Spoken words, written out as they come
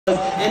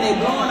and they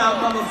blowing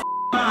our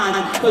motherfucking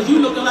mind because you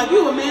looking like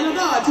you a man of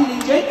God,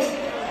 T.D. Jakes.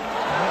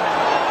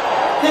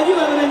 Have you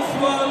ever been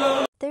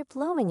swallowed? They're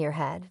blowing your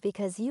head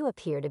because you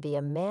appear to be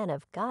a man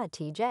of God,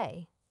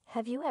 TJ.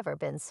 Have you ever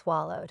been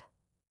swallowed?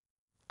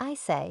 I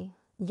say,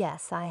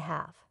 yes, I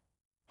have.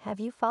 Have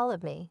you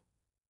followed me?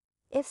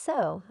 If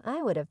so,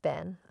 I would have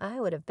been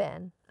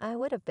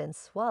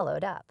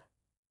swallowed up.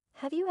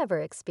 Have you ever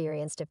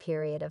experienced a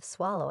period of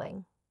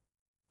swallowing?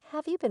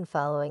 Have you been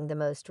following the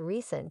most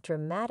recent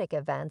dramatic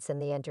events in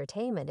the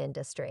entertainment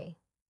industry?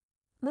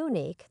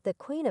 Monique, the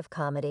queen of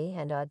comedy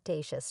and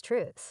audacious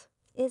truths,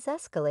 is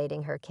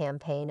escalating her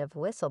campaign of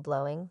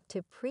whistleblowing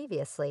to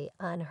previously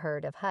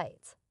unheard of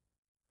heights.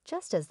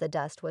 Just as the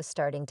dust was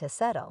starting to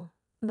settle,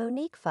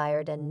 Monique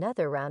fired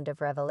another round of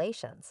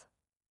revelations,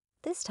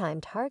 this time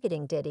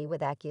targeting Diddy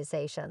with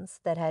accusations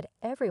that had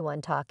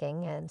everyone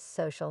talking and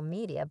social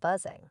media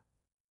buzzing.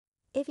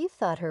 If you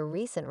thought her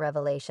recent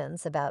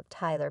revelations about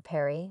Tyler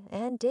Perry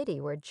and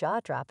Diddy were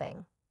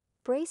jaw-dropping,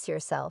 brace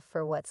yourself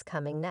for what's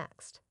coming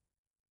next.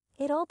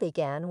 It all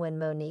began when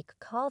Monique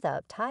called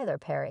out Tyler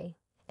Perry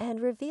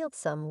and revealed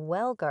some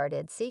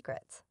well-guarded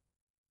secrets.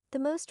 The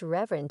most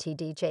Reverend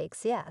T.D.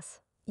 Jakes, yes,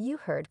 you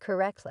heard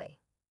correctly.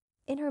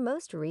 In her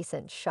most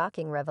recent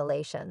shocking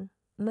revelation,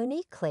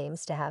 Monique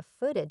claims to have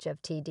footage of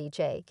T.D.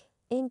 Jake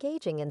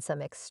engaging in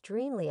some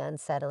extremely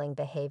unsettling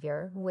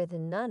behavior with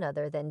none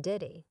other than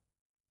Diddy.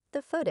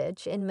 The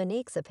footage, in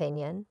Monique's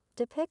opinion,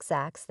 depicts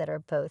acts that are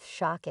both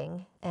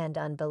shocking and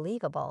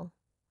unbelievable,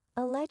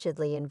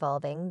 allegedly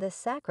involving the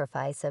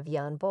sacrifice of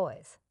young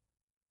boys.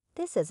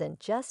 This isn't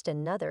just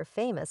another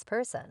famous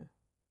person.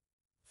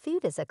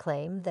 Feud is a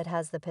claim that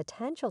has the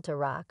potential to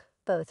rock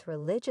both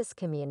religious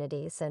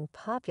communities and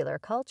popular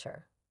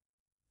culture.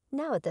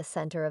 Now at the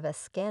center of a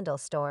scandal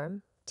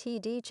storm,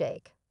 T.D.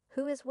 Jake,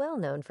 who is well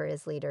known for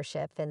his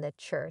leadership in the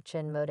church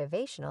and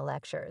motivational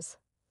lectures.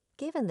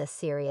 Given the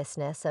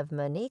seriousness of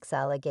Monique's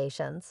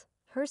allegations,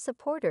 her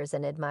supporters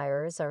and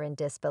admirers are in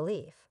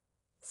disbelief,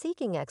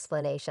 seeking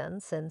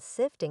explanations and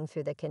sifting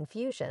through the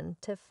confusion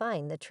to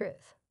find the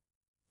truth.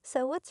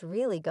 So what's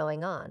really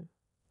going on?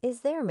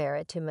 Is there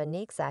merit to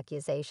Monique's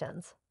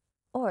accusations?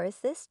 Or is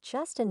this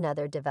just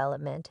another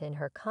development in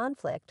her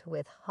conflict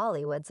with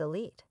Hollywood's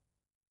elite?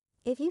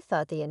 If you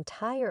thought the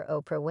entire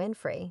Oprah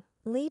Winfrey,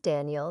 Lee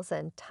Daniels,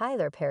 and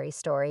Tyler Perry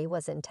story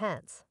was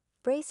intense,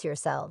 brace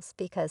yourselves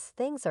because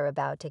things are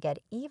about to get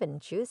even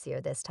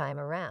juicier this time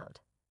around.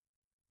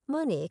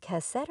 Monique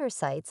has set her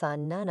sights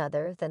on none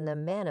other than the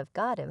man of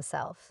God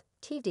himself,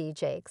 T.D.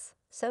 Jakes,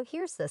 so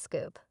here's the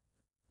scoop.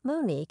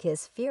 Monique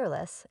is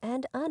fearless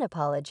and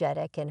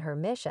unapologetic in her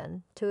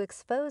mission to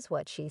expose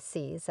what she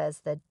sees as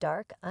the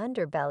dark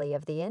underbelly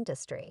of the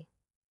industry.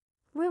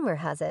 Rumor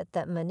has it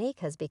that Monique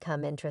has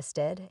become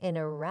interested in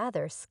a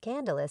rather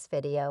scandalous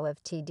video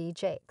of T.D.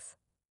 Jakes.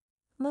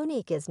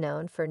 Monique is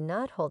known for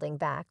not holding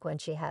back when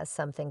she has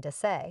something to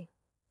say.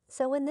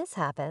 So when this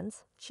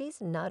happens,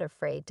 she's not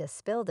afraid to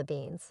spill the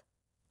beans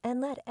and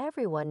let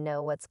everyone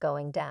know what's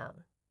going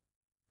down.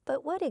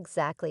 But what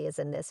exactly is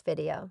in this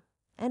video?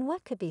 And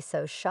what could be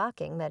so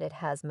shocking that it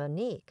has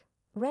Monique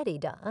ready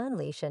to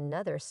unleash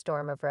another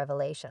storm of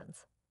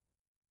revelations?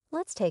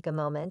 Let's take a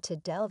moment to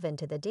delve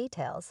into the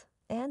details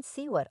and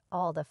see what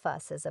all the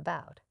fuss is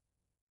about.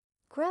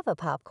 Grab a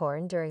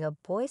popcorn during a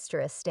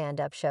boisterous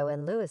stand-up show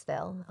in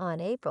Louisville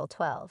on April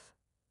 12.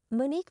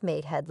 Monique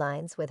made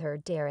headlines with her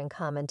daring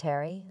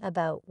commentary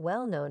about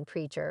well-known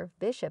preacher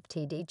Bishop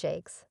T.D.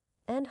 Jakes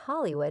and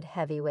Hollywood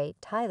heavyweight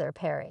Tyler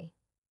Perry.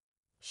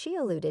 She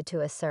alluded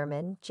to a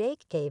sermon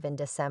Jake gave in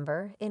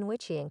December in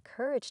which he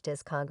encouraged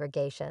his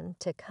congregation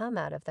to come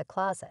out of the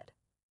closet.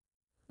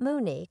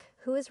 Monique,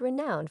 who is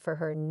renowned for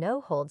her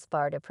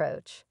no-holds-barred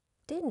approach,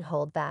 didn't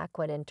hold back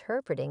when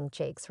interpreting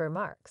Jake's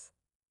remarks.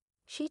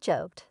 She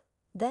joked,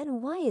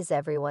 "Then why is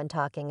everyone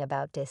talking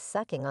about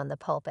sucking on the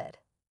pulpit?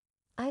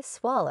 I've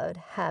swallowed,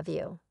 have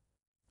you?"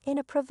 In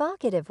a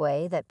provocative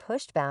way that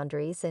pushed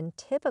boundaries in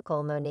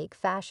typical Monique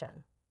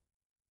fashion.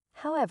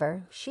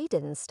 However, she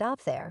didn't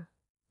stop there.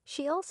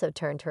 She also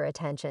turned her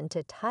attention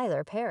to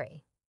Tyler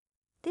Perry.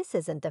 This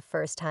isn't the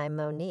first time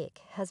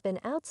Monique has been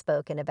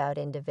outspoken about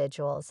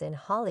individuals in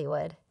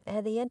Hollywood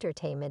and the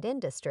entertainment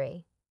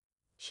industry.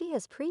 She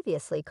has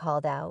previously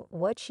called out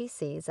what she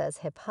sees as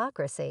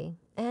hypocrisy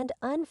and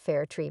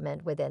unfair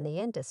treatment within the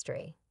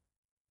industry.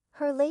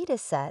 Her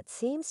latest set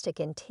seems to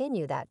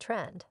continue that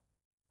trend.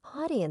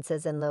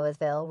 Audiences in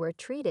Louisville were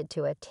treated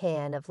to a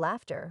tan of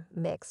laughter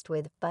mixed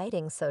with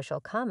biting social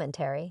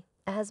commentary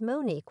as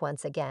Monique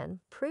once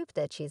again proved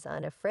that she's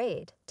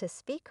unafraid to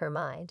speak her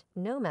mind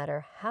no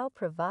matter how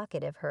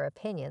provocative her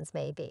opinions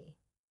may be.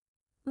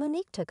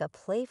 Monique took a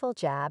playful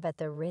jab at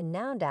the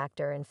renowned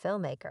actor and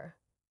filmmaker,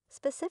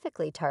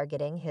 specifically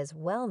targeting his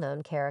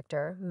well-known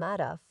character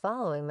Mata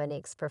following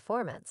Monique's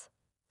performance.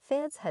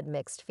 Fans had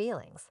mixed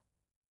feelings.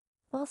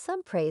 While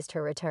some praised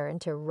her return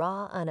to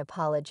raw,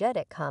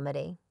 unapologetic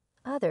comedy,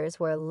 others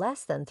were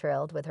less than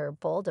thrilled with her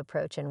bold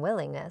approach and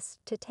willingness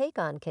to take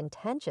on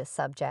contentious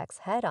subjects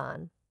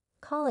head-on,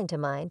 calling to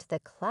mind the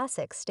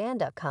classic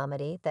stand-up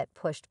comedy that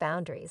pushed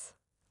boundaries,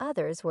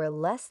 Others were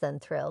less than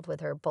thrilled with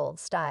her bold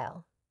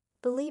style,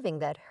 believing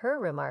that her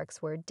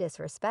remarks were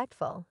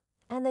disrespectful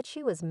and that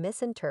she was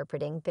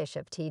misinterpreting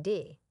Bishop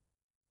T.D.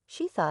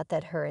 She thought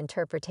that her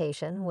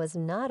interpretation was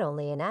not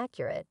only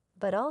inaccurate,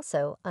 but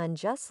also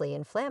unjustly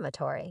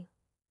inflammatory.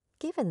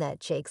 Given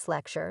that Jake's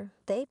lecture,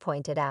 they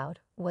pointed out,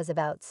 was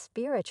about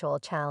spiritual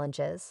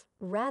challenges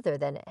rather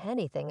than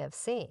anything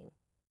obscene.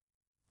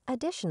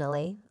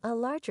 Additionally, a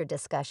larger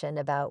discussion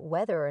about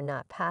whether or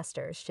not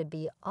pastors should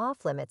be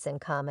off-limits in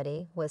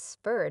comedy was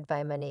spurred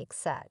by Monique's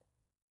set.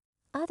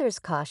 Others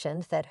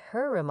cautioned that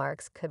her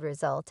remarks could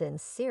result in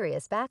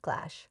serious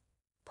backlash,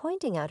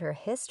 pointing out her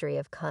history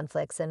of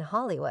conflicts in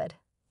Hollywood,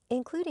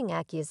 including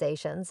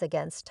accusations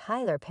against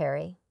Tyler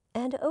Perry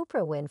and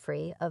Oprah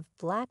Winfrey of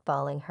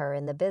blackballing her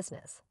in the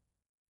business.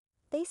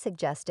 They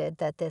suggested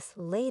that this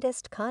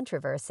latest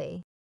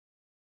controversy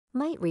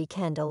might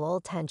rekindle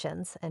old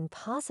tensions and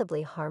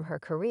possibly harm her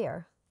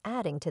career,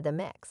 adding to the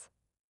mix.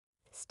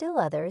 Still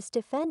others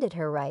defended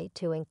her right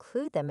to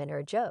include them in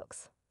her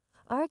jokes,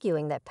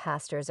 arguing that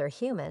pastors are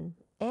human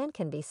and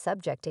can be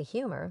subject to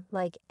humor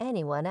like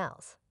anyone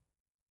else.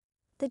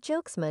 The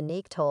jokes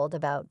Monique told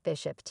about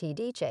Bishop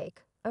T.D.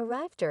 Jake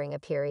arrived during a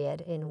period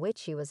in which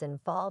she was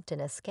involved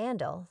in a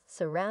scandal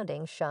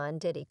surrounding Sean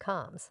Diddy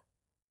Combs.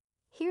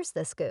 Here's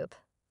the scoop.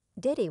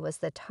 Diddy was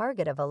the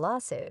target of a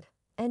lawsuit,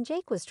 and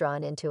Jake was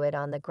drawn into it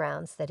on the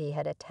grounds that he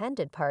had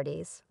attended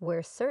parties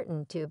where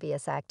certain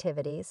dubious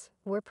activities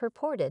were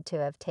purported to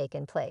have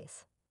taken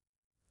place.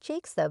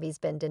 Jake's, though, he's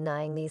been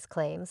denying these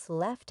claims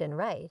left and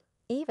right,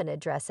 even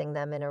addressing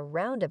them in a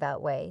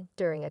roundabout way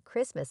during a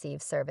Christmas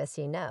Eve service.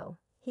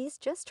 He's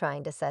just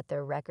trying to set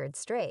their record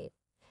straight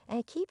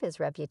and keep his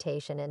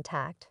reputation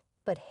intact.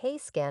 But hey,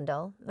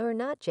 scandal or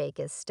not, Jake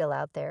is still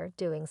out there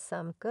doing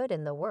some good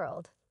in the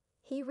world.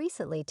 He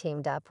recently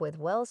teamed up with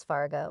Wells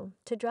Fargo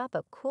to drop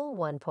a cool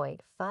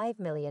 $1.5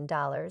 million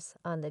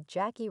on the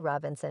Jackie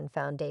Robinson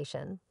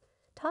Foundation.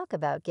 Talk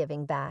about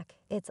giving back.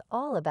 It's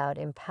all about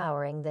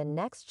empowering the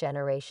next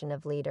generation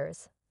of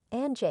leaders.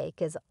 And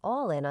Jake is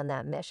all in on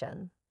that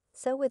mission.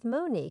 So with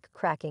Monique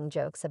cracking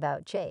jokes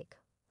about Jake,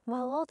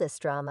 while all this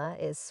drama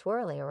is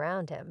swirling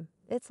around him,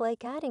 it's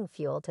like adding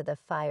fuel to the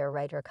fire.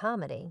 Writer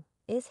comedy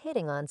is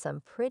hitting on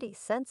some pretty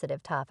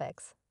sensitive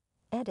topics.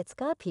 And it's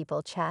got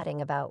people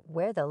chatting about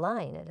where the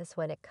line is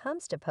when it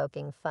comes to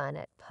poking fun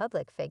at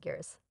public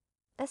figures,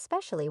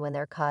 especially when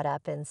they're caught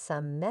up in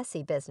some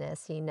messy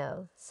business.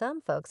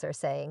 Some folks are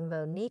saying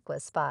Monique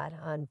was spot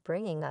on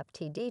bringing up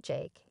T.D.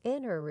 Jake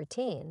in her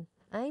routine.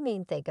 I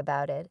mean, think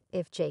about it.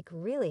 If Jake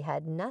really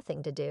had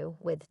nothing to do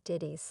with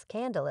Diddy's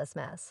scandalous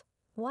mess,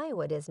 why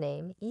would his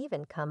name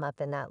even come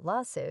up in that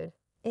lawsuit?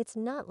 It's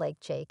not like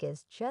Jake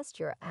is just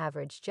your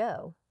average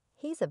Joe.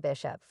 He's a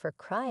bishop, for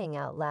crying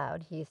out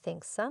loud. You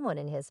think someone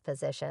in his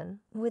position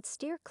would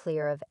steer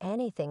clear of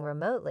anything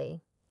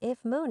remotely.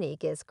 If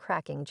Monique is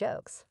cracking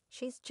jokes,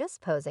 she's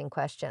just posing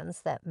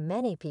questions that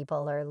many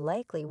people are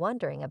likely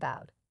wondering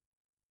about.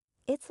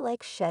 It's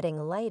like shedding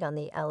light on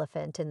the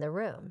elephant in the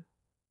room.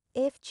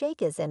 If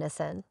Jake is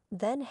innocent,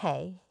 then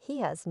hey, he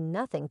has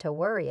nothing to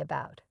worry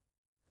about.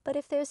 But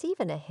if there's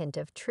even a hint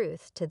of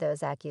truth to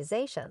those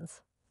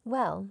accusations,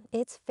 well,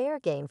 it's fair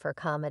game for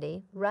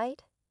comedy,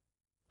 right?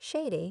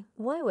 Shady,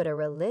 why would a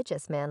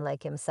religious man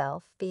like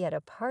himself be at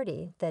a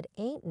party that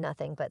ain't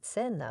nothing but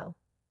sin, though?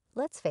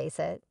 Let's face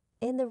it,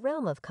 in the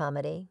realm of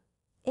comedy,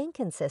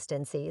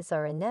 inconsistencies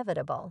are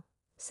inevitable.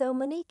 So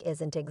Monique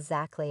isn't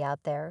exactly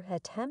out there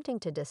attempting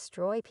to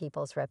destroy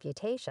people's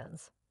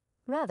reputations.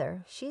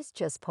 Rather, she's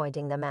just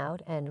pointing them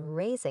out and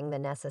raising the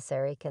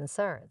necessary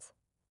concerns.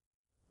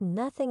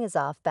 Nothing is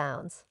off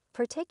bounds,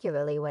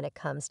 particularly when it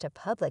comes to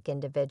public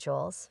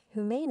individuals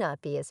who may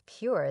not be as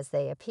pure as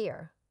they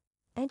appear.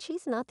 And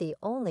she's not the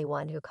only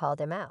one who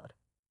called him out.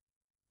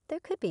 There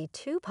could be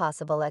two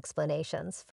possible explanations